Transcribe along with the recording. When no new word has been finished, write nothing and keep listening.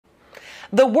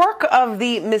The work of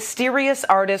the mysterious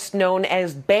artist known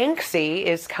as Banksy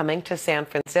is coming to San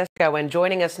Francisco, and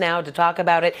joining us now to talk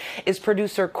about it is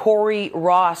producer Corey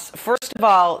Ross. First of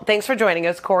all, thanks for joining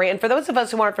us, Corey. And for those of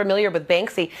us who aren't familiar with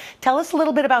Banksy, tell us a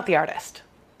little bit about the artist.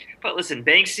 Well, listen,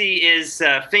 Banksy is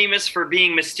famous for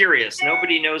being mysterious.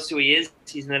 Nobody knows who he is.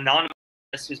 He's an anonymous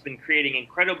who's been creating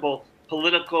incredible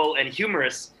political and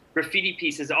humorous graffiti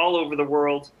pieces all over the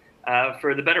world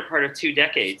for the better part of 2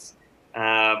 decades.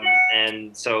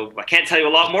 And so I can't tell you a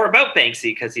lot more about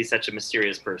Banksy because he's such a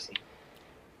mysterious person.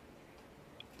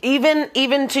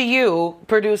 Even to you,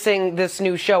 producing this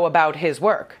new show about his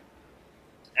work.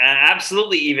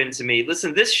 Absolutely, even to me.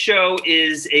 Listen, this show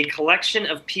is a collection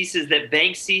of pieces that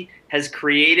Banksy has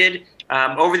created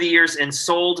over the years and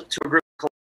sold to a group of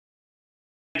collectors.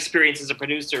 My experience as a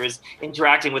producer is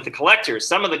interacting with the collectors.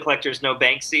 Some of the collectors know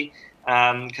Banksy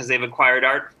because they've acquired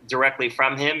art directly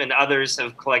from him, and others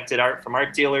have collected art from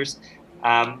art dealers.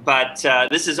 But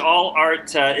this is all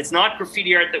art. It's not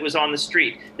graffiti art that was on the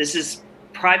street. This is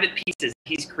private pieces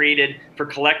he's created for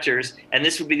collectors, and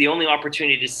this would be the only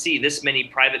opportunity to see this many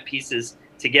private pieces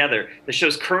together. The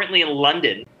show's currently in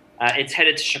London. It's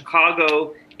headed to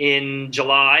Chicago in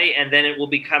July, and then it will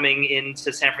be coming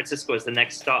into San Francisco as the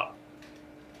next stop.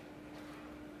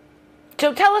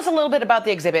 So tell us a little bit about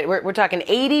the exhibit. We're talking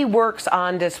 80 works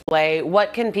on display.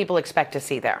 What can people expect to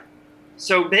see there?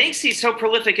 So Banksy is so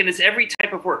prolific and it's every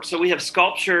type of work. So we have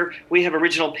sculpture, we have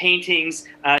original paintings.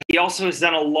 He also has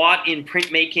done a lot in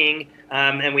printmaking,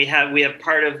 and we have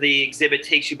part of the exhibit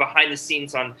takes you behind the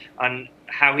scenes on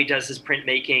how he does his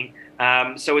printmaking.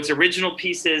 So it's original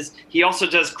pieces. He also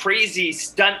does crazy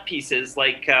stunt pieces,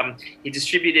 like he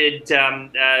distributed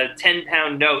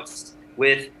 10-pound notes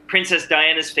with Princess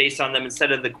Diana's face on them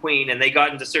instead of the Queen, and they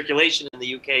got into circulation in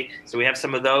the UK. So we have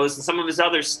some of those and some of his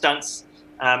other stunts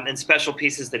and special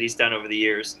pieces that he's done over the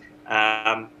years.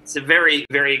 It's a very,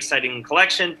 very exciting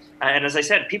collection. And as I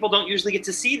said, people don't usually get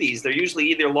to see these. They're usually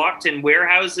either locked in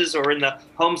warehouses or in the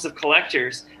homes of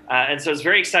collectors. And so it's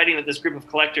very exciting that this group of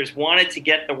collectors wanted to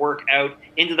get the work out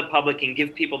into the public and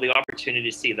give people the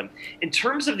opportunity to see them. In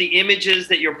terms of the images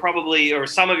that you're probably, or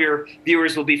some of your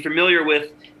viewers will be familiar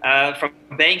with from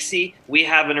Banksy, we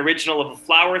have an original of a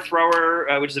flower thrower,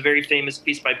 which is a very famous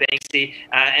piece by Banksy,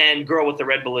 and Girl with the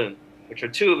Red Balloon, which are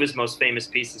 2 of his most famous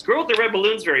pieces. Girl with the Red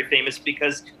Balloon's very famous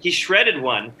because he shredded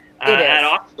one at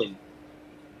auction.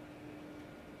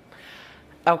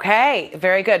 Okay,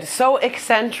 very good. So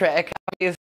eccentric.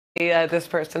 Obviously, this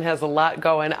person has a lot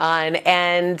going on.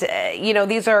 And, you know,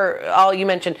 these are all, you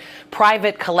mentioned,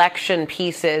 private collection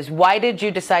pieces. Why did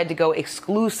you decide to go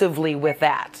exclusively with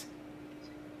that?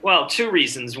 Well, 2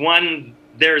 reasons. One,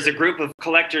 there's a group of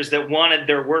collectors that wanted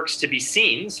their works to be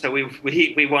seen, so we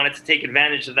wanted to take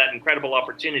advantage of that incredible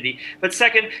opportunity. But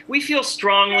second, we feel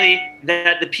strongly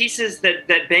that the pieces that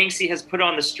Banksy has put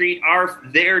on the street are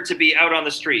there to be out on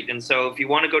the street. And so if you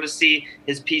want to go to see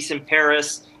his piece in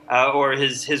Paris or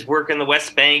his work in the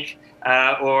West Bank,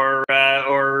 or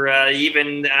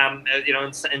even you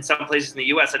know, in some places in the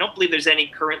U.S., I don't believe there's any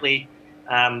currently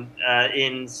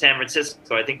in San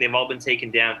Francisco. I think they've all been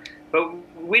taken down. But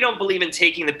we don't believe in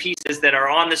taking the pieces that are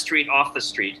on the street off the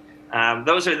street.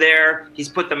 Those are there. He's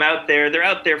put them out there. They're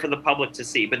out there for the public to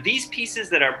see. But these pieces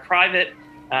that are private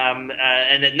and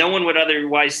that no one would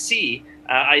otherwise see,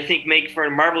 I think make for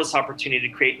a marvelous opportunity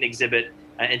to create an exhibit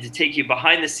and to take you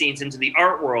behind the scenes into the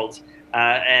art world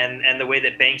and the way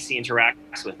that Banksy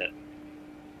interacts with it.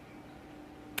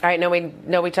 All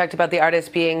right, we talked about the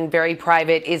artist being very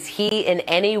private. Is he in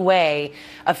any way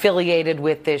affiliated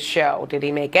with this show? Did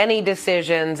he make any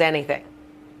decisions, anything?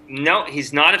 No,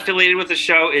 he's not affiliated with the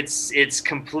show. It's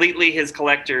completely his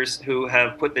collectors who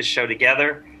have put this show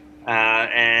together,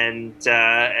 and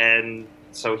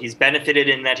so he's benefited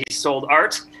in that he's sold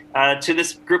art to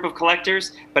this group of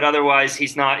collectors, but otherwise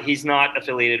he's not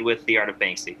affiliated with the Art of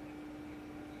Banksy.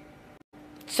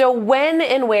 So when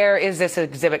and where is this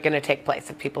exhibit going to take place,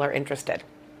 if people are interested?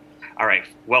 All right.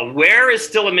 Well, where is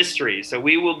still a mystery. So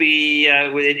we will be,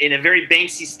 in a very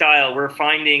Banksy style, we're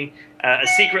finding a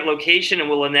secret location, and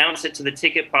we'll announce it to the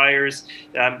ticket buyers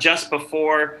just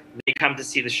before they come to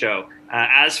see the show.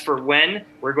 As for when,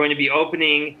 we're going to be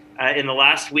opening in the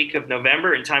last week of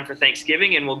November in time for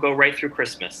Thanksgiving, and we'll go right through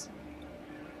Christmas.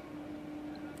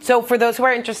 So for those who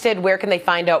are interested, where can they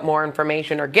find out more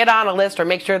information or get on a list or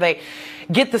make sure they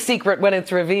get the secret when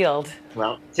it's revealed?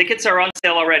 Well, tickets are on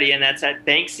sale already, and that's at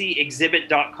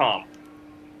BanksyExhibit.com.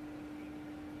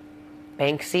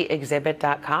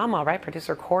 BanksyExhibit.com. All right,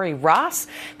 producer Corey Ross,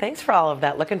 thanks for all of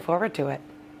that. Looking forward to it.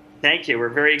 Thank you. We're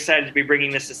very excited to be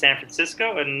bringing this to San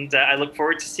Francisco, and I look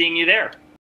forward to seeing you there.